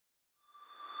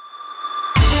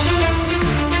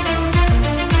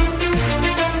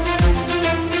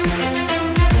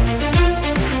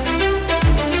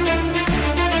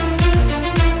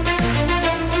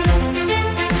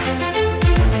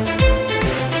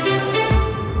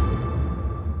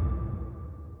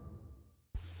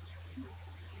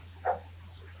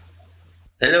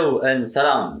Hello and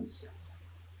salams.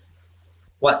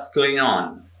 What's going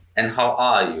on and how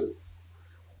are you?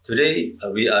 Today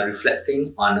we are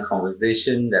reflecting on a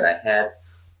conversation that I had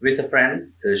with a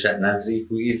friend, Rashad Nazri,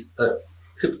 who is a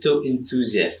crypto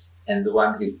enthusiast and the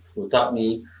one who taught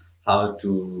me how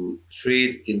to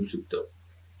trade in crypto.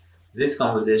 This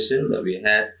conversation that we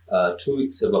had about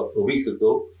a week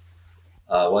ago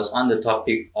was on the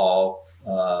topic of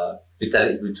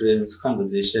Vitalik Buterin's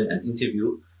conversation and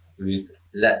interview with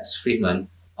Lex Friedman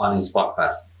on his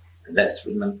podcast, the Lex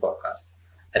Friedman Podcast,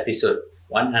 episode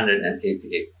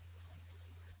 188.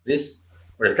 This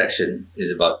reflection is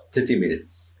about 30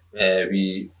 minutes where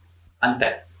we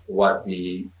unpack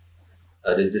the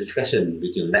discussion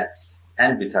between Lex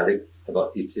and Vitalik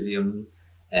about Ethereum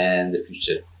and the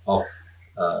future of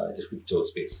the crypto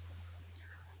space.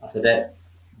 After that,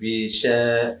 we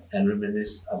share and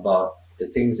reminisce about the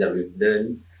things that we've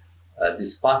learned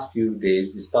these past few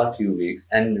days, these past few weeks,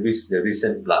 and with the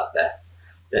recent bloodbath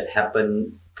that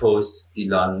happened post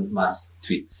Elon Musk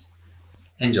tweets.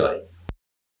 Enjoy.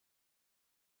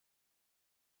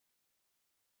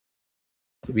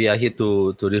 We are here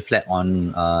to reflect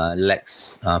on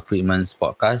Lex Friedman's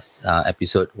podcast,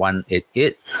 episode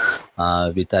 188,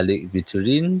 Vitalik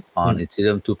Buterin on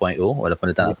Ethereum 2.0.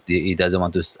 Walaupun he doesn't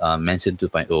want to mention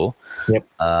 2.0. Yep.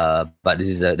 But this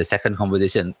is the second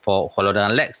conversation. Kalau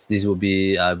dengan Lex, this will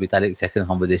be Vitalik's second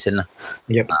conversation lah.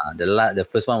 Yep. The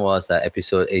first one was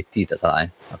episode 80, tak salah,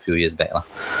 a few years back lah.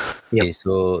 Yep. Okay,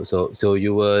 so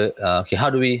you were okay. How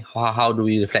do we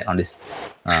reflect on this?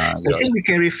 I think we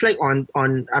can reflect on.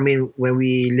 I mean, when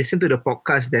we listen to the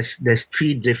podcast, there's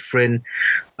three different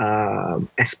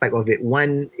aspect of it.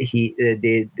 One,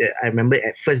 I remember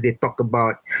at first they talk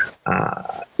about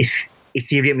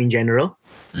Ethereum in general.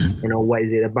 Mm-hmm. You know, what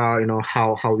is it about? You know,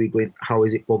 how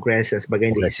is it progress and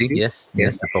sebagainya. Yes,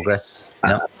 the progress.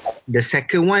 The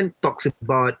second one talks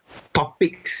about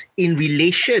topics in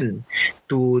relation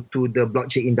to the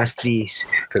blockchain industries.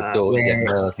 Crypto in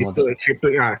general.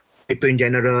 Crypto in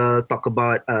general, talk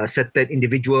about certain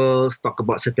individuals, talk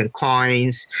about certain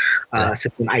coins,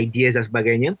 certain ideas and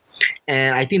sebagainya.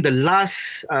 And I think the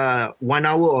last 1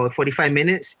 hour or 45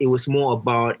 minutes, it was more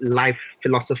about life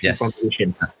philosophy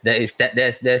conversation. There's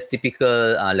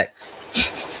typical Lex.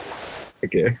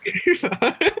 Okay. This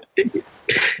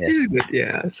is good.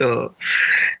 Yeah. So,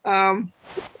 I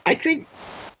think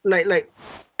like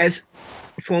as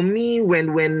for me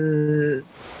when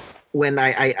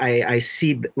I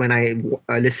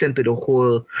listen to the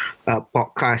whole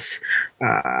podcast,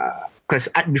 because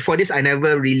before this I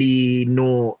never really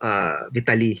know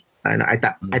Vitalik.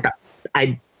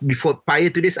 Before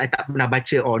prior to this I tak pernah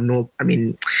baca or know. I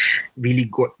mean, really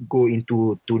go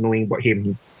into knowing about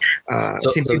him.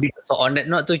 So on that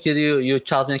note, you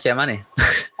Charles punya camp mana?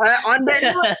 On that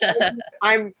note,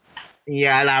 I'm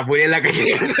lah boleh lah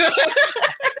kata.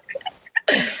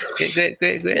 Great.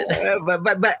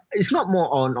 But it's not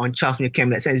more on Charles Newcomb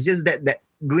in that sense. It's just that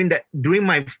during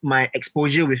my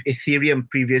exposure with Ethereum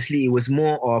previously, it was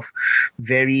more of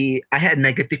I had a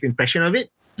negative impression of it.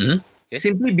 Mm-hmm. Okay.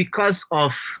 Simply because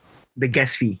of the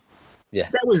gas fee. Yeah.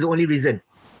 That was the only reason.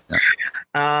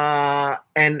 Yeah.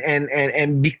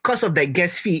 And because of that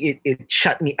gas fee, it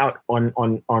shut me out on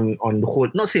the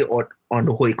whole, not say on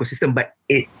the whole ecosystem, but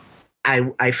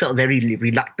I felt very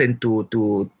reluctant to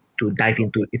dive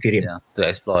into Ethereum. Yeah, to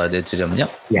explore the Ethereum.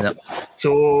 Yep.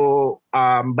 So,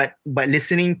 but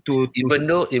listening to even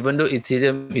though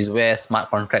Ethereum is where smart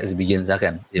contracts begins,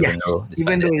 kan? Even though is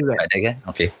that again.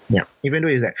 Okay. Yeah. Even though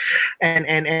is that, and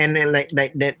like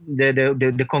that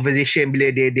the conversation bila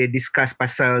they discuss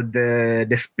pasal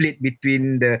the split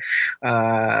between the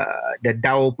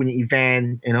DAO punya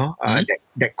event, you know,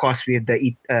 that caused with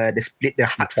the split, the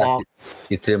hard fork,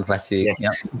 Ethereum Classic. Yes.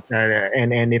 Yeah.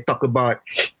 And they talk about,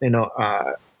 you know,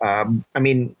 I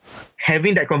mean,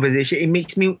 having that conversation, it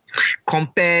makes me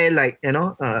compare, like, you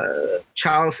know,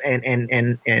 Charles and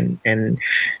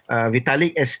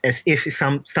Vitalik as if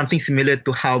something similar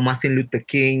to how Martin Luther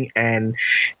King and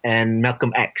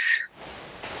Malcolm X.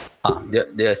 They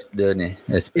have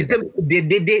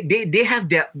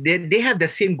the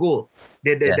same goal.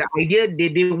 The idea,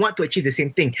 they want to achieve the same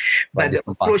thing, but the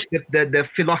approach, the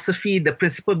philosophy, the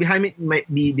principle behind it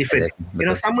might be different. Exactly. You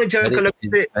know, sama je kalau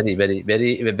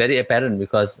very apparent,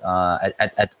 because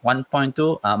at one point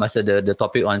too, masa the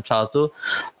topic on Charles too,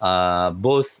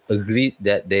 both agreed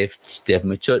that they've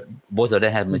matured. Both of them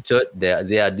have matured.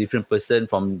 They are different person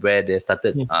from where they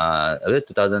started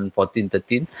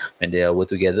 2014-13 when they were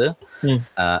together,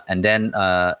 and then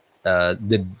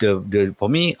for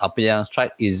me apa yang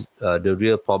strike is the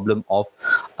real problem of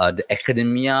the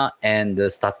academia and the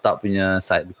startup punya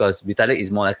side, because Vitalik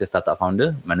is more like a startup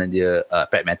founder, mana dia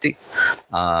pragmatic.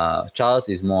 Charles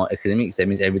is more academic. That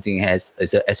means everything is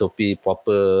a SOP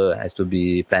proper, has to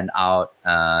be planned out,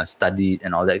 studied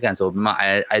and all that kan. So memang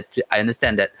I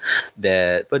understand that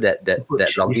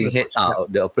logging head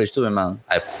the approach tu memang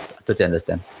I totally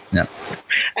understand. Yeah.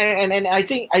 And I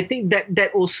think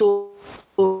that also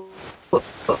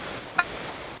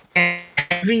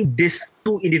having these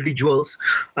two individuals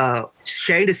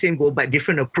sharing the same goal but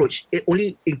different approach, it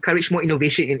only encourage more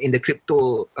innovation in the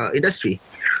crypto industry.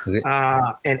 Okay.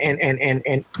 And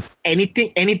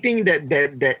anything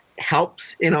that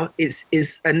helps,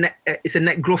 is a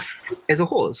net growth as a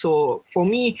whole. So for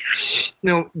me,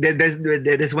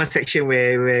 there's one section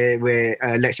where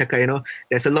like Shaka,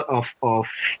 there's a lot of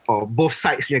both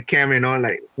sides in your camp,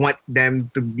 like want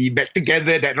them to be back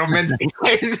together, that romantic.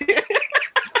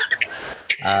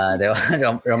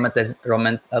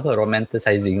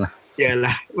 Romanticizing lah. Yeah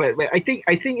lah, but I think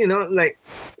like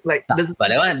but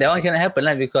that one can happen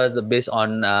lah, because based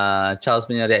on Charles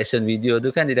punya reaction video tu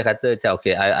kan, dia dah kata macam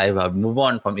okay, I move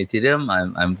on from Ethereum,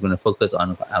 I'm gonna focus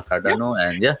on Cardano,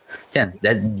 and can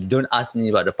don't ask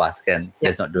me about the past, can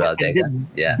let's not do all that kan.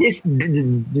 Yeah,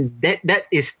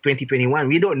 that is 2021.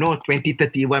 We don't know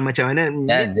 2031 macam mana.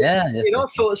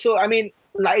 So I mean,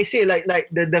 like I say, like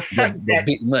the fact that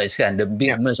the big merge kan, the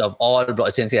big merge of all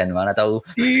blockchains kan, mana tahu.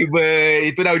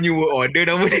 Itu dah new world order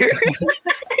nama dia.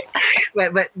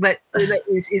 but like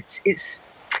it's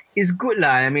good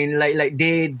lah. I mean, like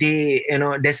they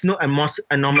there's no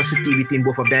animosity between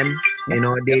both of them.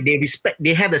 They respect.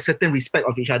 They have a certain respect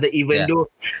of each other, even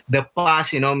though the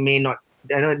past may not.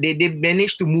 They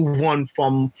managed to move on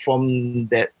from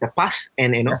the past,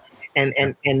 and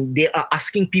and they are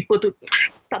asking people to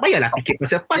tak payahlah fikir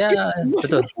pasal past,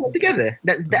 betul, together.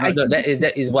 That's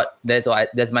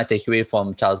my takeaway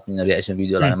from Charles punya reaction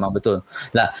video lah. Memang betul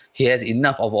lah, he has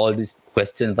enough of all these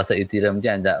questions pasal Ethereum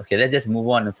kan, that okay, let's just move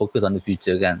on and focus on the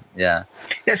future kan.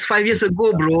 That's 5 years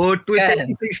ago bro,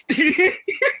 2016.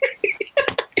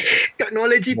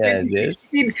 Technology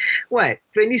 2016. What?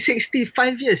 2060,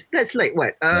 5 years. That's like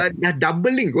what? Dah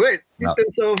doubling what? In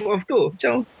terms of tu.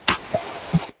 Macam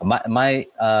my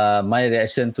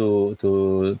reaction to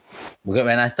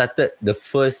when I started the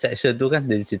first section tu kan,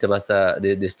 dia cerita pasal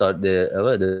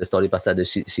the story pasal the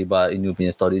Shiba Inu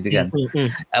punya story tu kan.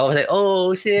 I was like,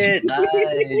 oh shit,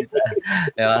 nice.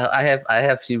 I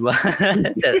have Shiba.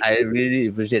 I really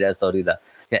appreciate that story lah.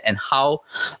 And how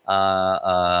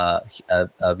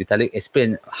Vitalik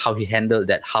explained how he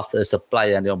handled that half the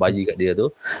supply yang dia bagi kat dia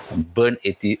tu, burn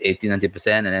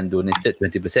 80-90% and then donated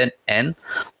 20%, and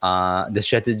the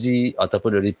strategy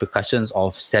ataupun the repercussions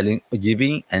of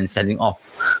giving and selling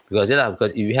off, because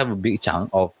if you have a big chunk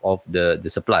of the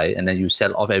supply and then you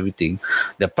sell off everything,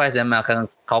 the price memang akan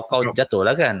kau jatuh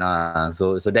lah kan.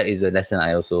 So that is a lesson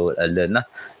I also learned lah.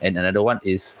 And another one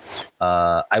is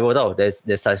I baru tahu there's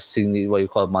such thing what you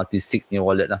call multi-sig new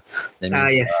wallet lah. That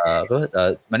means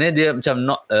maknanya dia macam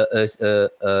not a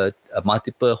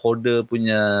multiple holder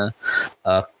punya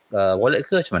wallet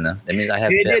ke macam mana? That means I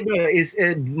have is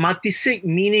multi-sig,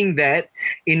 meaning that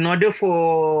in order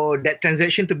for that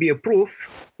transaction to be approved,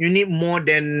 you need more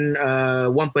than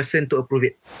one person to approve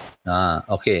it.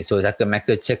 Okay. So it's like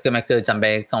a checker macam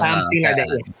bank account lah. Something like that,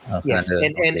 yes.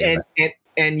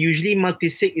 And usually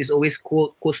multi-sig is always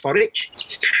cold storage.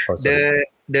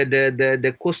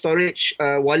 The cold storage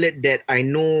wallet that I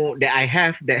know that I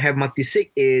have that have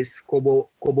multi-sig is Kobo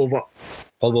Vault.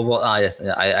 Kobo Vault, yes.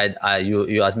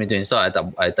 You asked me to install. I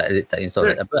tak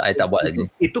install. I tak buat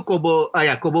lagi. Itu Kobo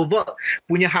Vault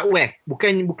punya hardware,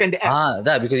 bukan the app.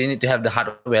 That because you need to have the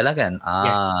hardware lah kan.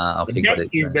 Yes. Okay. That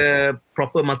is the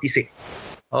proper multi-sig.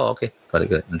 Oh, okay.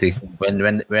 Got it. Nanti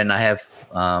when I have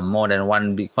more than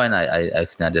one Bitcoin, I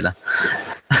kena ada lah.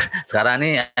 Sekarang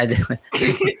ni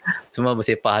semua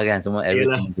bersepah kan, semua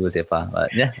everything bersepah.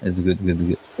 But yeah, it's good.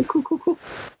 Cool.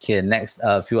 Okay, next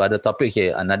few other topic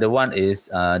here. Another one is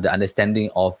the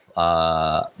understanding of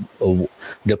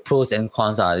the pros and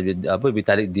cons.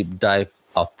 Vitalik deep dive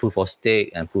of proof of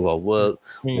stake and proof of work.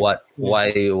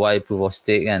 Why proof of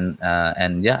stake and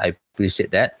yeah, I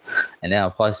appreciate that. And then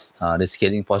of course the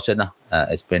scaling portion lah.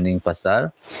 explaining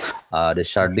pasal the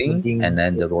sharding and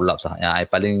then the roll-ups lah. Yang I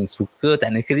paling suka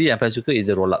technically, yang paling suka is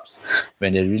the roll-ups.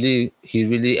 When he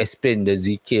really explain the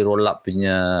ZK roll-up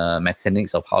punya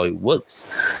mechanics of how it works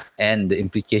and the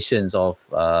implications of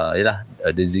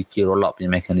the ZK roll-up punya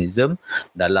mechanism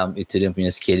dalam Ethereum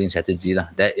punya scaling strategy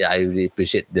lah. That I really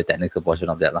appreciate the technical portion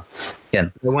of that lah.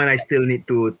 Kan? The one I still need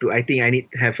to I think I need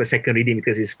to have a second reading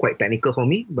because it's quite technical for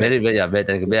me. But Very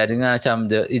technical. Biar dengar macam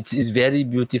it's very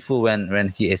beautiful when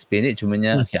he explain it.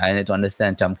 Cumanya I need to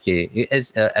understand macam it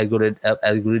is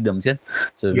algorithms kan.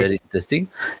 So very interesting.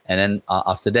 And then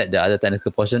after that, the other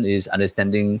technical portion is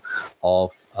understanding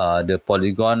of the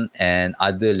Polygon and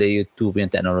other layer 2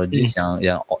 punya technologies yang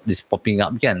is popping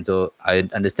up kan. So I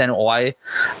understand why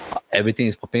everything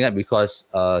is popping up because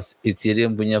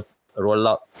Ethereum punya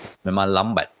rollout memang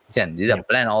lambat kan. Dia dah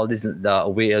plan all this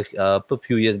way a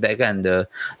few years back kan, the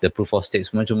proof of stake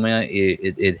semua, cuma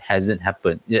it hasn't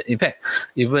happened. In fact,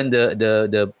 even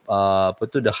the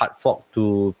hard fork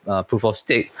to proof of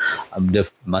stake, the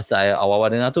masa awal-awal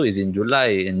dengar tu is in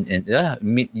July in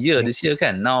mid year this year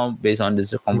kan. Now based on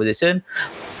this conversation,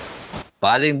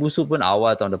 paling busuk pun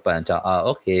awal tahun depan. Macam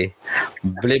okay,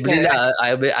 beli lah.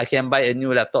 I can buy a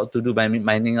new laptop to do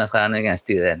mining lah sekarang kan,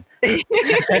 still kan.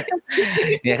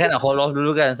 Ni kan hold off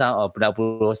dulu kan, nak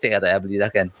proof of stake tak payah beli lah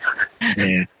kan.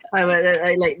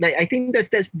 I think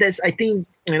that's I think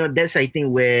that's I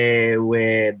think where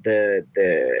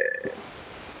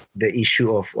the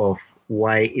issue of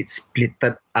why it's split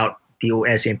out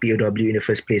POS and POW in the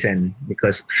first place, and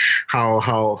because how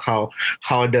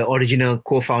the original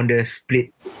co-founders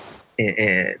split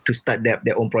to start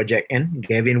their own project, and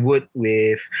Gavin Wood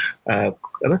with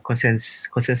consensus.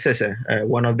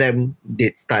 One of them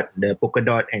did start the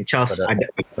Polkadot, and Charles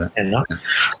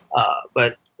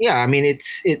but yeah, I mean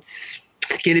it's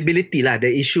scalability lah, the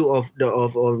issue of a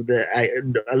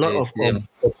lot of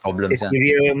problems.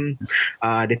 Ethereum.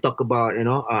 They talk about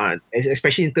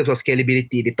especially in terms of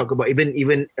scalability. They talk about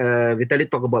even Vitalik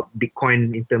talk about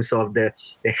Bitcoin in terms of the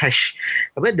hash,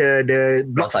 the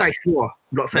block size war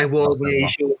punya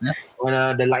issue,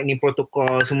 the Lightning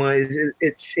protocol semua.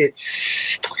 It's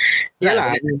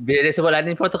yalah. Bila dia sebut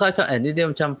Lightning protocol macam dia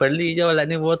macam perli je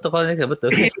Lightning protocol ni,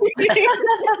 betul.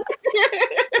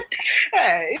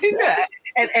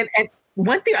 And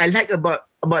one thing I like about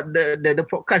the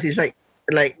podcast is like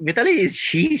Vitaly is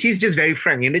he's just very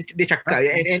frank, and dia cakap,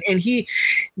 and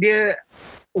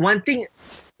one thing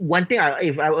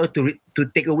if I were to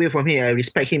take away from him, I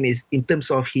respect him, is in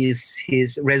terms of his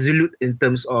resolute in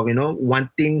terms of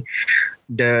wanting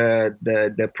the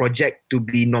project to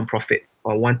be non-profit,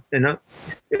 or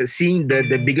seeing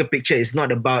the bigger picture. Is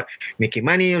not about making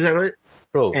money.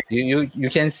 Bro, you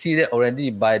can see that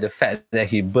already by the fact that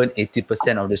he burned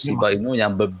 80% of the Shiba Inu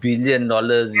yang $1 billion.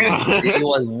 It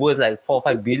was worth like 4 or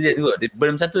 5 billion juga. Dia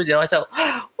burn macam tu, dia macam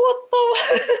what the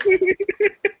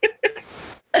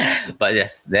but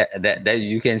yes, that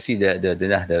you can see the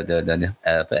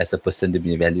as a person, dia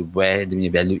punya value, where dia punya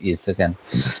value is kan,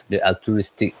 the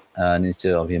altruistic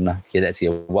nature of him lah. Okay, let's see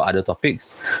what other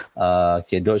topics.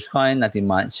 Dogecoin, nothing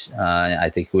much I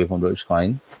take away from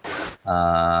Dogecoin.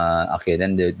 Okay,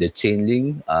 then the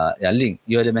Chainlink, Link,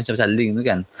 you ada mention pasal Link tu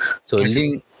kan. So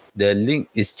Link, the Link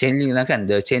is Chainlink lah kan.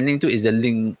 The Chainlink tu is the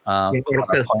Link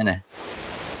coin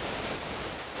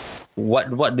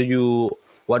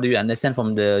What do you understand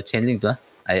from the Chainlink tu?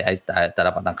 I tak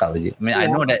dapat tangkap lagi. I mean, I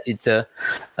know that it's a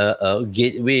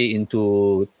gateway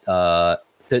into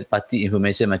third party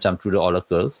information macam through the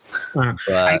oracles.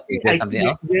 Is there something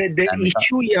else? The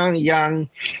issue yang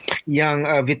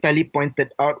Vitalik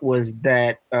pointed out was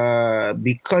that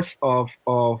because of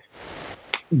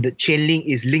the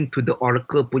Chainlink is linked to the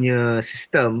oracle punya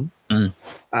system,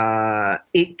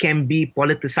 it can be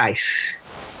politicized.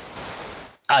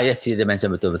 Yes, he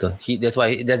mentioned betul.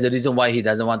 That's the reason why he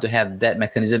doesn't want to have that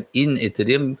mechanism in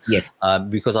Ethereum. Yes.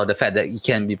 Because of the fact that it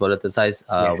can be politicized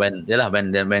when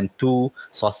two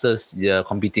sources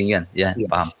competing kan. Yeah, yes.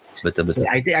 Faham.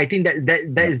 Betul. I think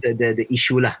that is the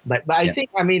issue lah. But I think,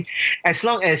 I mean, as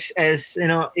long as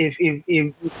if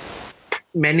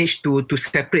manage to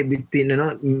separate between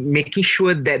making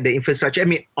sure that the infrastructure, I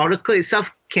mean, Oracle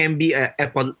itself can be a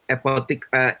politic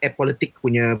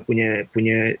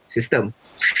punya system.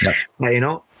 Yep. But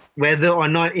whether or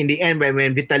not in the end,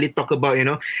 when Vitalik talk about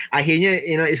akhirnya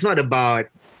it's not about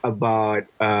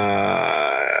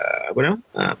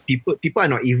people are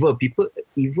not evil. People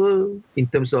evil in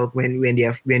terms of when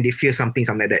they feel something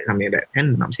like that,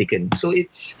 and not mistaken. So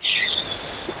it's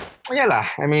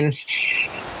I mean,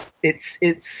 it's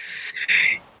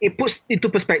it puts into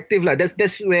perspective lah.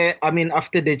 That's where I mean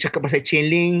after they cakap pasal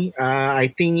Chainlink,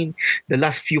 I think the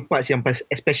last few parts yang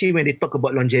especially when they talk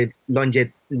about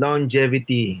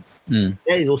longevity,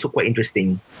 that is also quite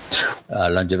interesting.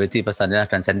 Longevity pasal dia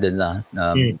transcendence lah.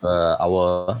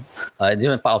 Our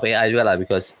different part of AI juga lah,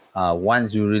 because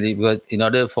once you really, because in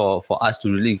order for us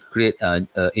to really create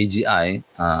AGI,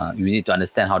 you need to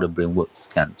understand how the brain works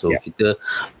kan. So kita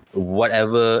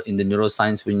whatever in the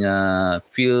neuroscience punya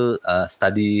field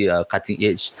study cutting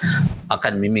edge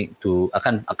akan mimic to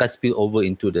akan spill over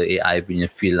into the AI punya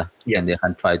field lah. And they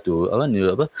akan try to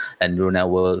neural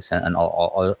networks and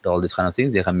all these kind of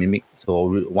things they akan mimic.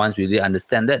 So once we really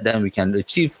understand that, then we can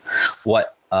achieve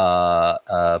what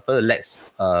Lex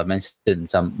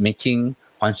mentioned, some making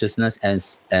consciousness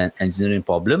as an engineering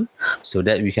problem, so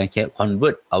that we can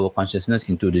convert our consciousness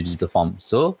into digital form.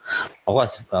 So of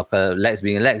course Lex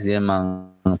being Lex, dia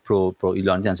memang pro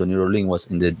Elon kan, so Neuralink was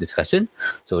in the discussion.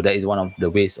 So that is one of the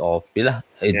ways of it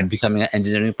becoming an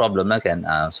engineering problem lah kan.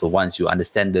 So once you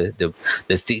understand the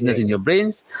signals in your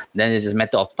brains, then it's just a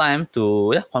matter of time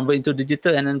to convert into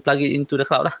digital and then plug it into the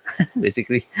cloud lah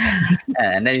basically.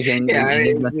 And then you can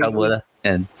trouble lah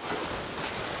kan.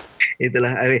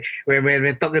 Itulah, I mean,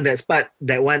 when talking that part,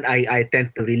 that one I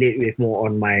tend to relate with more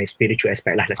on my spiritual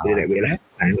aspect lah. Let's put it that way lah.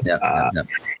 And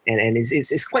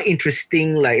it's quite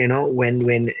interesting, like, you know, when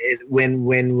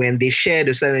they share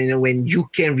the stuff, you know, when you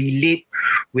can relate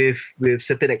with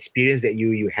certain experience that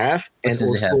you have, and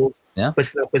also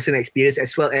personal experience,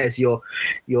 as well as your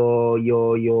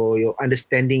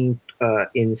understanding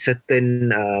in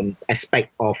certain aspect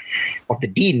of the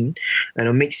deen, and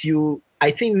it makes you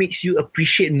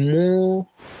appreciate more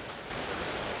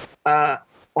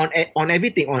on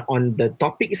everything, on the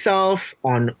topic itself,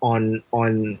 on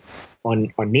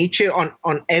nature,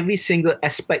 on every single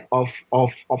aspect of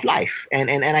life,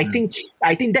 and I think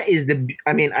that is the,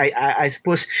 I mean, I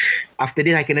suppose after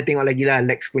this I kena tengok lagi lah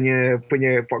Lex punya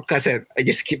podcast kan. I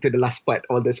just skip to the last part,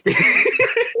 all the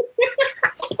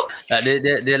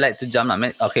they like to jump lah.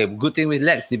 Okay, good thing with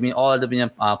Lex, dia punya all the punya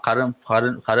current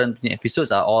punya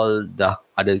episodes are all dah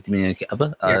ada punya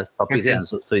topics kan,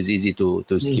 so it's easy to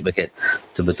skip ahead.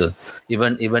 So betul.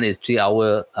 Even it's 3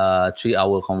 hour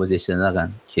conversation lah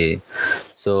kan. Okay,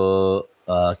 so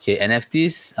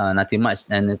NFTs nothing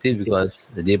much NFT,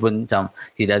 because dia pun macam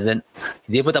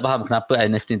dia pun tak faham kenapa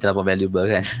NFT terlalu valuable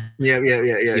kan.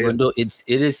 Even though it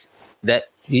is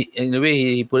that in a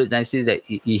way he put it nicely, that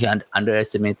he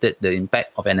underestimated the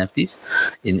impact of NFTs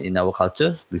in our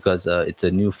culture, because it's a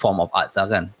new form of arts lah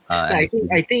kan. I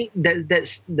think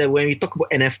that's the, when we talk about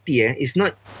NFT, it's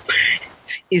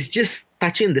just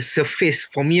touching the surface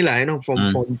for me lah, you know,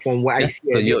 from what I see.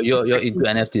 So you're into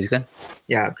NFTs kan?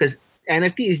 Yeah, because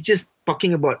NFT is just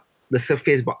talking about the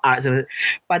surface, about arts.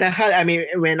 Padahal, I mean,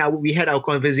 when we had our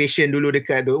conversation dulu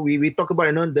dekat tu, we talk about,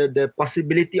 you know, the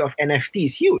possibility of NFT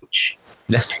is huge.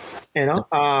 Yes. You know,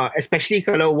 especially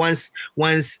kalau once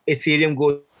Ethereum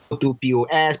goes to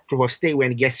POS, proof of stake,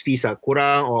 when gas fees are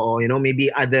kurang, or, you know,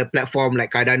 maybe other platform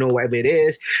like Cardano, whatever it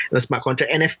is, the smart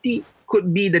contract, NFT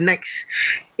could be the next.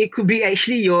 It could be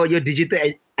actually your digital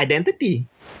identity,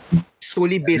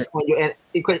 solely based on your,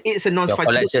 because it's a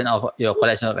non-fungible. Your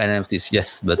collection of NFTs.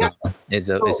 Yes, betul. Yeah.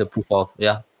 It's a proof of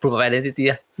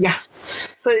identity. Yeah.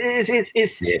 So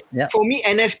it's for me,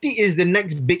 NFT is the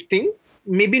next big thing.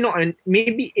 Maybe not.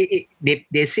 Maybe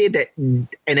they say that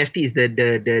NFT is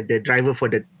the driver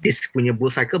for this punya bull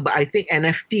cycle, but I think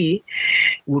NFT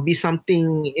will be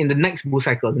something in the next bull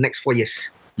cycle, the next 4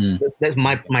 years. That's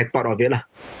my thought of it lah.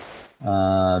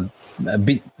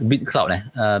 BitCloud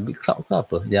BitCloud ke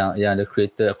apa yang the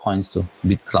creator coins tu,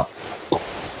 BitCloud.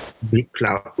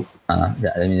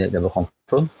 Let me double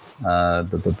confirm.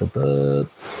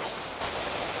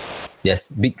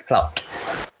 Yes, BitCloud.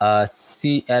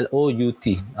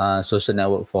 CLOUT, social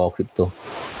network for crypto.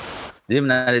 Jadi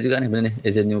menarik juga ni benda ni.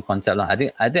 It's a new concept lah. I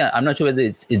think I'm not sure whether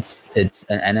it's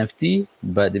an NFT,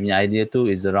 but the idea tu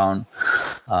is around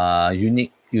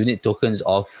unique tokens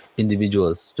of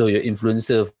individuals. So you're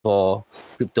influencer for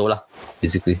crypto lah,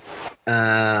 basically.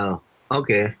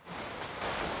 Okay.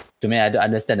 To me, I don't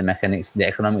understand the mechanics, the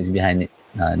economics behind it.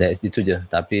 That's itu je.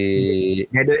 Tapi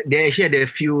they actually had a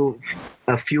few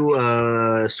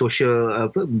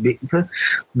social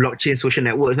blockchain social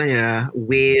networks kan ya.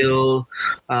 Whale,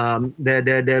 the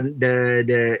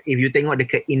if you tengok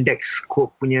dekat index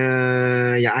corp punya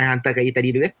yang I hantar kat you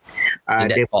tadi tu kan.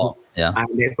 Index corp.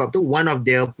 Index corp tu, one of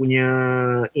their punya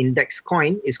index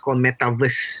coin is called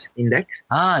Metaverse Index.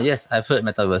 Yes, I've heard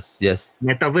Metaverse. Yes.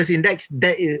 Metaverse Index,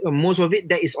 that is most of it.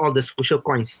 That is all the social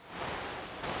coins.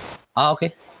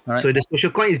 Okay. So the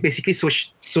social coin is basically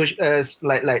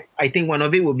like I think one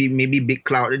of it will be maybe big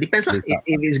cloud. It depends. Big If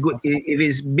cloud. it's good, if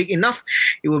it's big enough,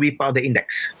 it will be part of the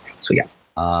index. So yeah.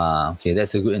 Okay,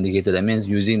 that's a good indicator. That means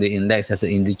using the index as an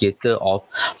indicator of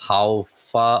how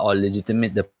far or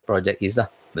legitimate the project is lah.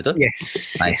 Betul?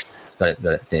 Yes. Nice. Got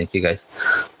it. Thank you guys.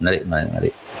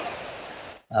 Menarik.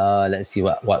 Let's see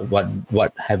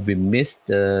what have we missed?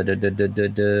 Okay.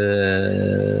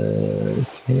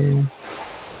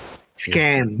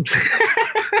 Scams.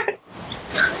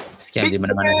 Scam di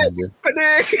mana-mana saja.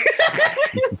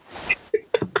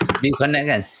 Big connect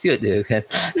kan, siut je kan.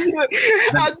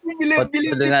 Aku bila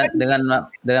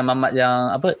dengan mamat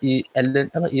yang apa,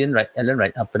 Ian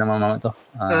Wright, apa nama mamat tu?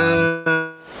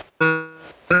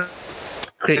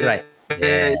 Craig Wright.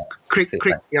 Yeah. Craig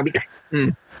yang big.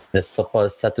 The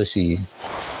so-called Satoshi.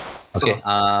 Okay.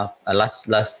 Last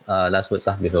words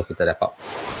lah before kita wrap up.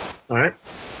 Alright.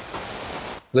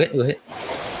 Go ahead.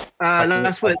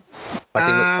 Last word.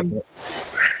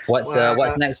 What's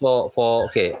next for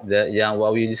okay, yang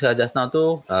what we discussed just now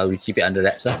tu, we keep it under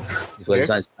wraps lah. Because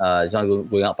this one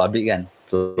going out public kan.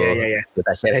 So yeah. kita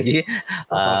tak share lagi.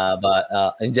 But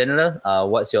in general,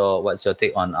 what's your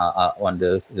take on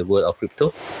the world of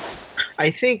crypto?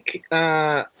 I think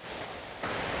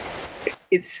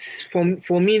it's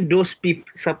for me, those people,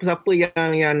 siapa-siapa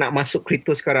yang nak masuk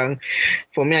crypto sekarang,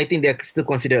 for me I think they are still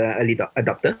considered early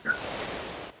adopter.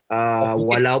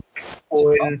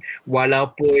 Walaupun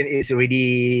it's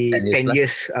already 10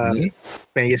 years 10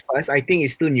 years past, I think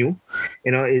it's still new.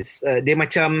 You know, it's it's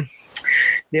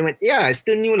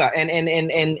still new lah. And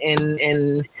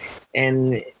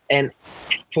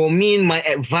for me, my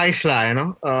advice lah, you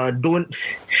know,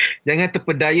 jangan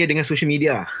terpedaya dengan social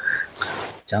media.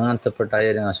 Jangan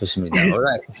terpedaya dengan social media.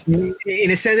 Alright.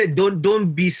 In a sense that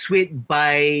don't be swayed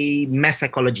by mass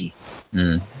psychology.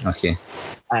 Okay.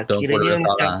 Don't follow the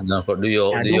crowd lah. Don't follow, do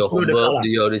your homework,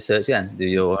 do your research kan. Do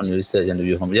your own research and do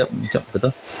your homework. Yep,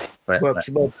 betul. Right.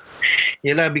 Sebab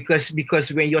yalah,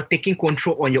 because when you're taking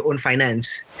control on your own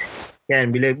finance,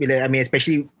 kan, bila I mean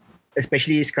especially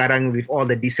sekarang with all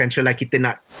the decentralized, kita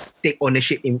nak take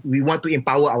ownership we want to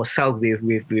empower ourselves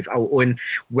with our own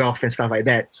wealth and stuff like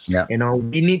that. Yeah. You know,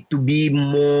 we need to be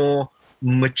more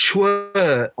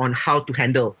mature on how to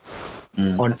handle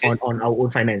on our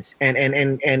own finance, and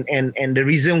the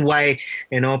reason why,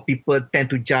 you know, people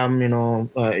tend to jump, you know,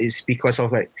 is because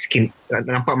of like skin,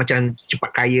 nampak macam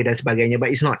cepat kaya dan sebagainya, but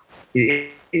it's not.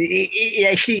 It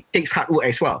actually takes hard work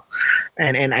as well,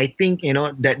 and I think, you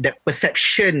know, that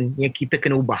perception yang kita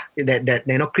kena ubah, that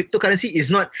you know, cryptocurrency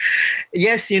is not,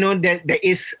 yes, you know, that there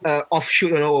is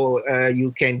offshoot, you know,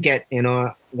 you can get, you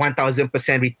know, 1000%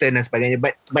 return dan sebagainya,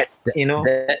 but you know,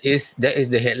 that is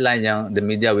the headline yang the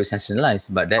media will sensationalize,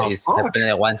 but that is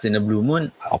happening once in a blue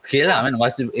moon. Okay lah, man.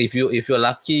 If you're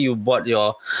lucky, you bought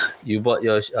your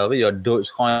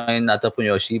Dogecoin ataupun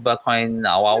your Shiba coin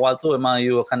awal-awal tu, memang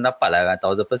you akan dapat lah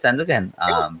 1000% tu kan.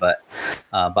 But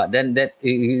then that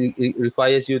it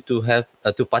requires you to have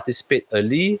to participate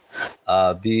early,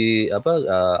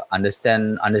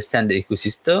 understand the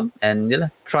ecosystem, and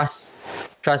trust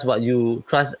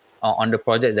on the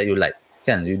projects that you like.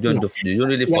 Kan, you don't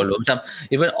really follow. Macam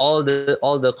even all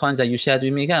the coins that you shared with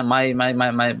me kan, my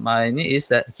ni is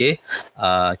that okay,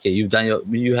 you've done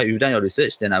your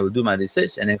research, then I will do my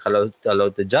research, and then kalau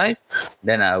terjive,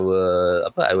 then I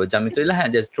will jump into it lah, and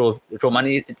just throw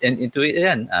money into it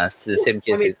kan. Same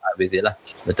case with it lah.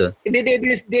 Betul.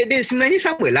 Dia sebenarnya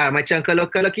sama lah, macam kalau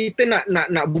kita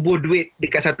nak bubur duit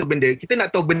dekat satu benda, kita nak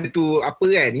tahu benda tu apa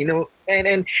kan, you know,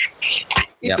 and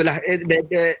itulah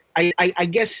I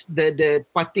guess the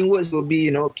parting words will be,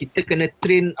 you know, kita kena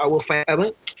train our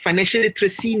financial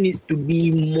literacy needs to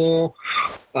be more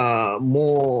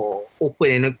open,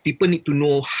 and people need to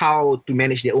know how to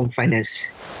manage their own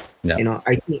finance. Yeah. You know,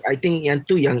 I think yang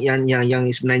tu yang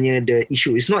sebenarnya the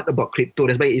issue is not about crypto,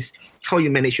 that's why it's how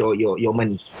you manage your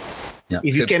money. Yeah.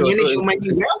 If you can manage your money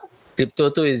well,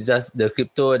 crypto tu is just the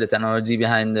technology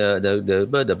behind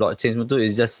the blockchain tu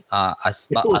is just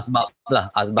asbab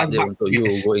dia untuk you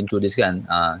go into this kan.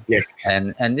 Yes.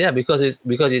 And yeah, because it's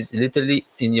literally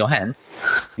in your hands,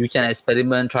 you can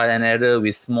experiment, try and error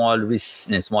with small risks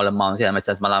and small amounts kan.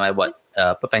 Macam semalam I buat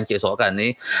pancake kan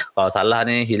ni, kalau salah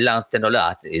ni hilang $10,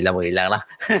 hilang lah.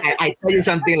 I tell you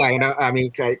something lah, you know, I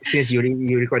mean, since you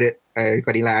recorded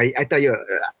recording lah, I tell you,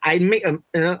 I make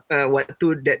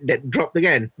that drop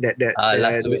again, that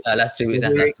last 3 weeks,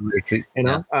 you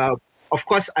know, of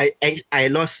course I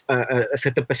lost a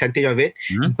certain percentage of it,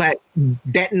 but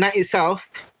that night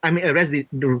itself I made a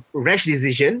rash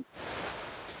decision,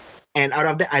 and out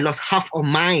of that I lost half of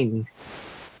mine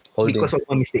because of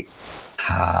one mistake.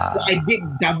 I did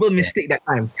double mistake that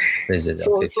time.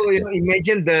 So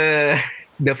imagine the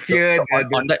fear.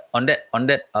 On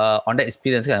that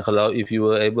experience kan, kalau if you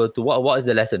were able to, what is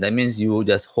the lesson? That means you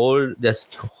just hold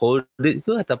it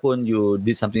ke ataupun you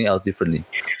did something else differently?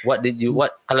 What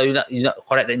kalau you not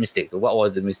correct that mistake? What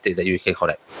was the mistake that you can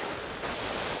correct?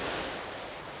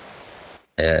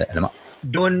 Alamak.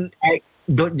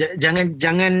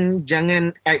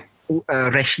 Jangan act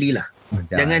rashly lah.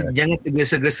 Jangan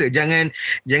tergesa-gesa, jangan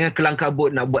kelang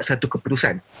kabut nak buat satu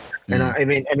keputusan. I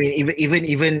mean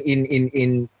even in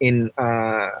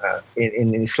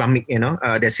Islamic,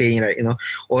 they're saying like,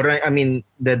 orang, I mean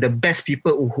the best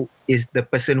people who is the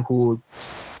person who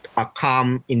are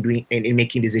calm in doing and in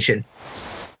making decision.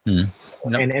 No.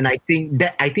 And I think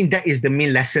that is the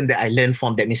main lesson that I learned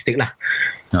from that mistake lah.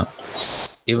 No.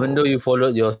 Even though you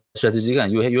followed your strategy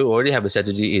kan, you already have a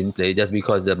strategy in play, just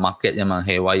because the market memang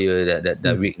haywire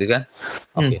that week tu kan.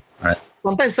 Okay, alright.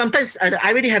 Sometimes I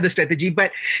already have the strategy,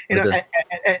 but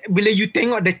bila you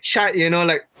tengok the chart, in 5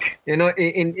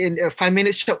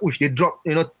 minutes chart, they drop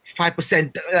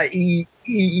 5%. Like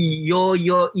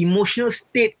your emotional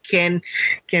state can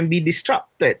be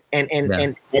disrupted, and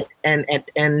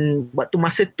waktu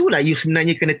masa tu lah you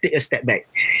sebenarnya kena take a step back.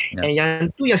 And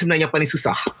yang tu yang sebenarnya paling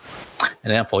susah.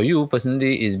 And then for you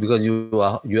personally is because you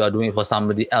are doing it for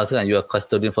somebody else kan, you are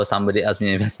custodian for somebody else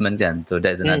punya investment kan, so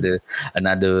that's another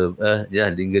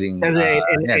lingering. That's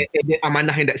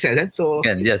amanah in that sense kan. So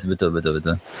kan, yes, betul.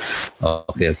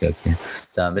 Okay.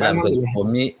 So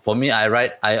for me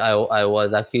I was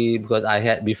lucky because I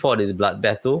had before this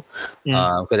bloodbath tu,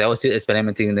 because I was still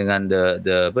experimenting dengan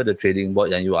the trading board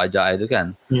yang you ajar I tu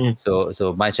kan. So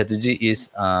my strategy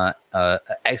is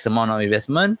X amount of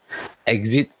investment,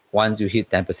 exit once you hit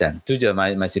 10%. Tu je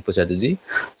my simple strategy.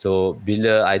 So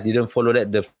bila I didn't follow that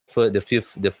the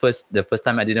first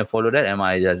time I didn't follow that, and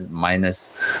I just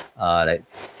minus like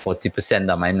 40%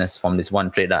 dah minus from this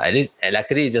one trade lah. At least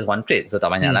luckily it's just one trade, so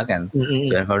tak banyak lah kan.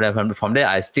 So from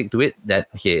there I stick to it that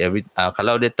okay,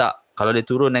 kalau dia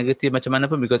turun negatif macam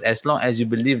mana pun, because as long as you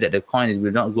believe that the coin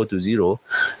will not go to zero,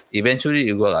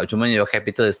 eventually it go up. Cuma your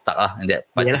capital is stuck lah in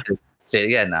that particular trade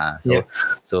kan.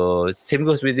 So same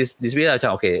goes with this way lah.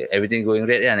 Macam okay, everything going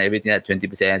red kan, everything at 20%,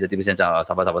 30%,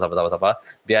 macam sabar.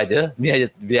 Biar aja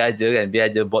kan,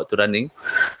 biar aja bot tu running.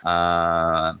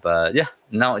 But yeah,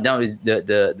 now is the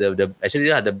actually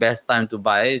the best time to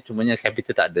buy. Cumanya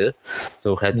capital tak ada,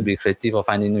 so have to be creative for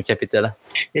finding new capital lah.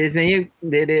 Sebenarnya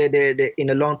the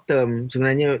in the long term,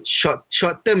 sebenarnya short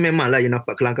term memang lah you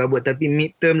nampak kelang kabut, tapi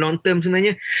mid term, long term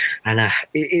sebenarnya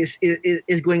it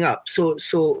is going up. So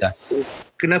yes.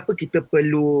 Kenapa kita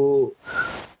perlu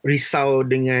risau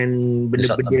dengan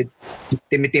benda-benda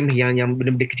temeh-temeh yang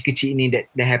benda-benda kecil-kecil ini that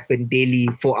happen daily,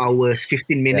 4 hours,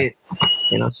 15 minutes.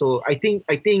 So I think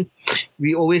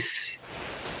we always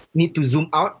need to zoom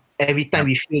out every time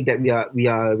we feel that we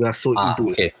are so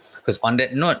into it. Because on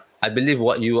that note, I believe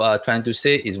what you are trying to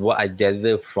say is what I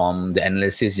gather from the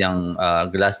analysis yang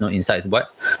Glassnode Insights buat,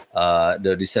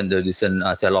 the recent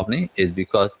sell-off ni, is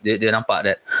because dia nampak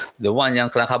that the one yang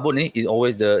kelang kabut ni is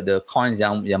always the coins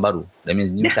yang baru. That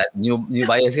means new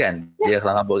buyers kan, dia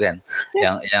kelang kabut kan.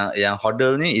 Yang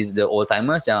hodl ni is the old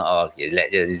timers yang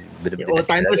let je old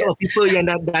timers or people yang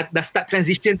dah start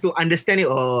transition to understand it.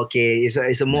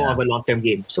 It's a more of a long term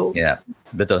game. So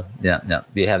betul.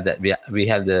 We have that. We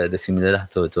have the similar lah.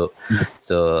 So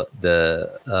the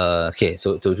okay.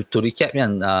 So to recap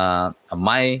kan,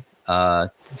 my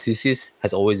thesis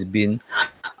has always been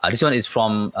this one is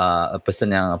from a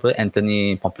person yang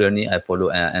Anthony Pomplioni. I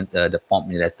follow the Pomp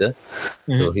newsletter.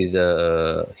 So he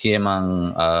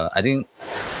among I think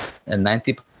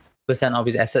 90% of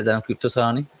his assets dalam crypto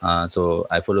sekarang ni. So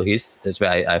I follow his. That's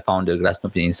why I found the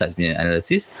Glassnode Insights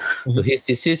analysis. So his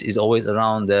thesis is always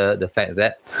around the fact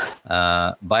that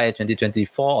by 2024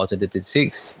 or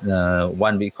 2026,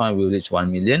 one Bitcoin will reach 1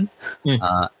 million.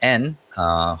 And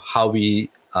how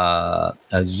we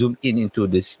zoom into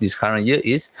this current year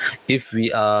is if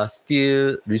we are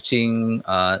still reaching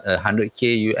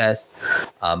 100k US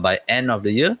by end of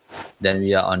the year, then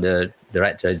we are on the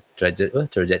right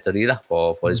trajectory lah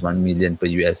for this 1 million per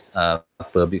US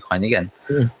per Bitcoin again.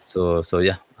 So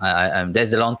yeah, I'm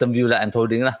that's the long term view lah I'm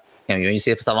holding lah. When you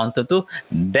say pasal long term tu,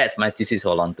 that's my thesis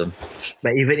for long term.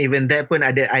 But even that pun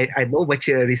ada, I baru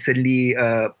baca recently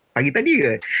pagi tadi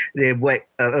ke, dia buat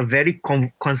a very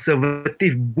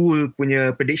conservative bull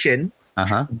punya prediction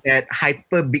that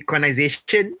hyper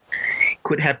Bitcoinization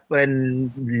could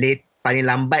happen paling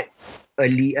lambat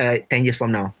early 10 years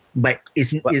from now. But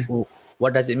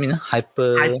what does it mean?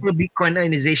 Hyper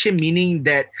Bitcoinization meaning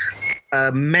that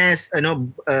mass,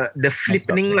 the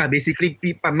flipping lah, basically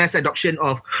mass adoption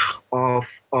of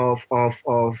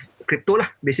crypto lah,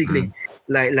 basically.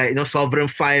 Like sovereign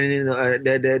fund,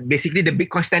 the basically the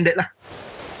Bitcoin standard lah.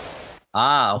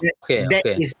 Okay.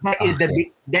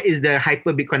 That is the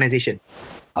hyper Bitcoinization.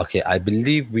 Okay, I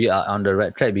believe we are on the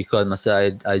right track because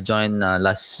masa I joined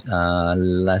last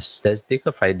Thursday ke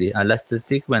Friday, last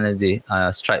Thursday ke Wednesday,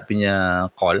 Stripe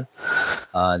punya call.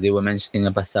 They were mentioning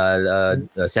pasal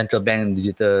central bank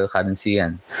digital currency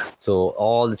kan. So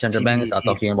all the central banks are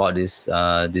talking about this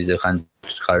digital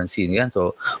currency ni kan.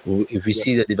 So if we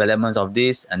see the developments of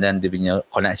this and then the punya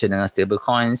connection dengan stable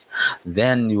coins,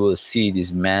 then you will see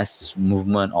this mass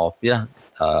movement of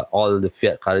all the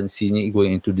fiat currency ni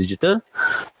going into digital.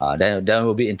 Then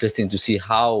will be interesting to see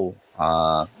how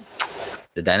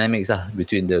the dynamics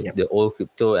between the old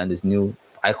crypto and this new,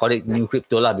 I call it new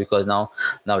crypto lah, because now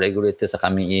regulators are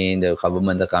coming in, the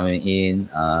government are coming in.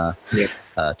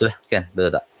 Itulah kan,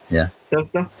 betul tak? Yeah.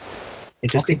 Betul.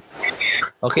 Interesting.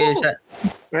 Okay, Irsyad.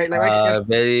 Right, likewise.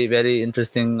 Very, very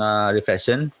interesting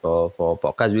reflection for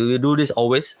podcast. We will do this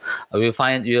always. We will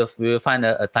find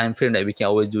a time frame that we can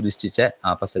always do this chit chat.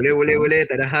 Boleh,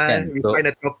 tak ada hal. We find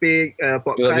a topic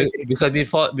podcast. Because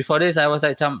before this, I was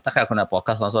like, takkan aku nak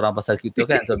podcast seorang pasal crypto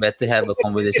kan? So better have a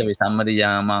conversation with somebody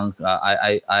yang memang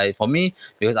I for me,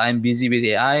 because I'm busy with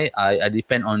AI, I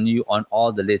depend on you on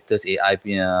all the latest AI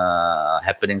punya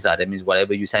happenings lah. That means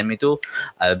whatever you send me to,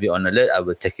 I'll be on alert. I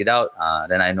will check it out.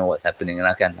 Then I know what's happening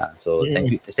lah kan. So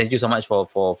thank you so much for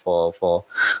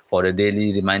the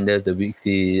daily reminders, the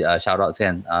weekly shoutouts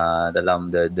kan,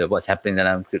 dalam the what's happening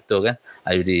dalam crypto kan.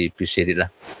 I really appreciate it lah.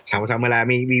 Sama-sama lah. I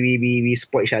mean, we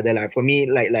support each other lah. For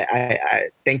me, like I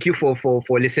thank you for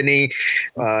listening.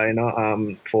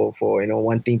 For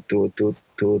wanting to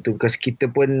because kita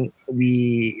pun,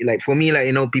 we like, for me, like,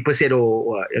 people said, I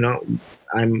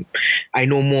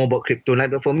know more about crypto, like,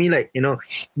 but for me, like,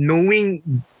 knowing,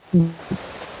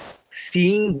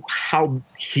 seeing how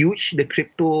huge the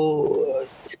crypto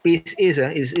space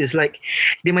is like,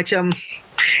 dia macam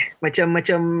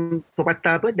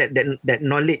pepatah apa, that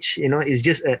knowledge, is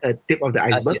just a tip of the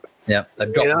iceberg. A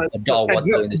drop of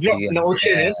water in the sea. In the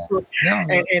ocean.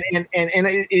 And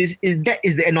that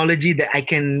is the analogy that I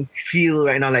can feel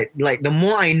right now. Like the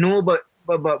more I know about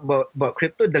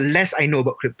crypto, the less I know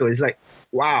about crypto. It's like,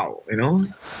 wow,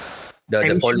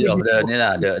 The folly of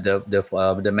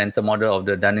the mental model of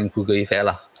the Dunning-Kruger effect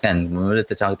lah kan. Mula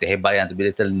tercakap kita hebat kan, bila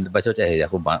kita baca macam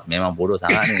aku memang bodoh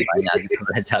sangat ni, banyak kita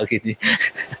belajar gini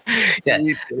kan.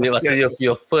 Masa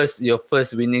your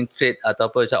first winning trade atau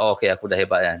apa macam okay aku dah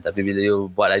hebat kan, tapi bila you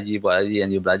buat lagi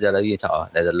and you belajar lagi macam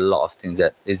there's a lot of things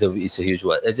that it's a huge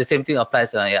word. It's the same thing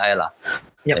applies to AI lah.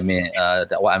 I mean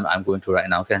what I'm going through right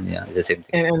now kan, it's the same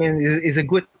thing. And it's a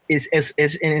good,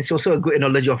 and it's also a good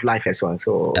analogy of life as well.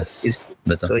 So yes,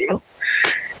 betul. So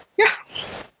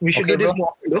we should do this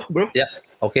more often though, bro. Yeah.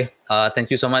 Okay. Thank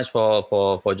you so much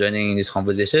for joining this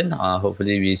conversation.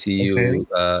 Hopefully we see you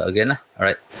again. All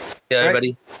right. Yeah,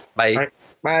 everybody. Bye. All right.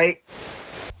 Bye.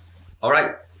 All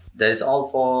right. That is all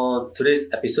for today's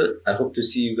episode. I hope to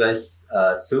see you guys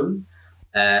soon.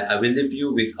 And I will leave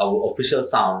you with our official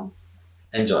sound.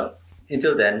 Enjoy.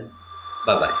 Until then,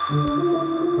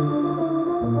 bye-bye.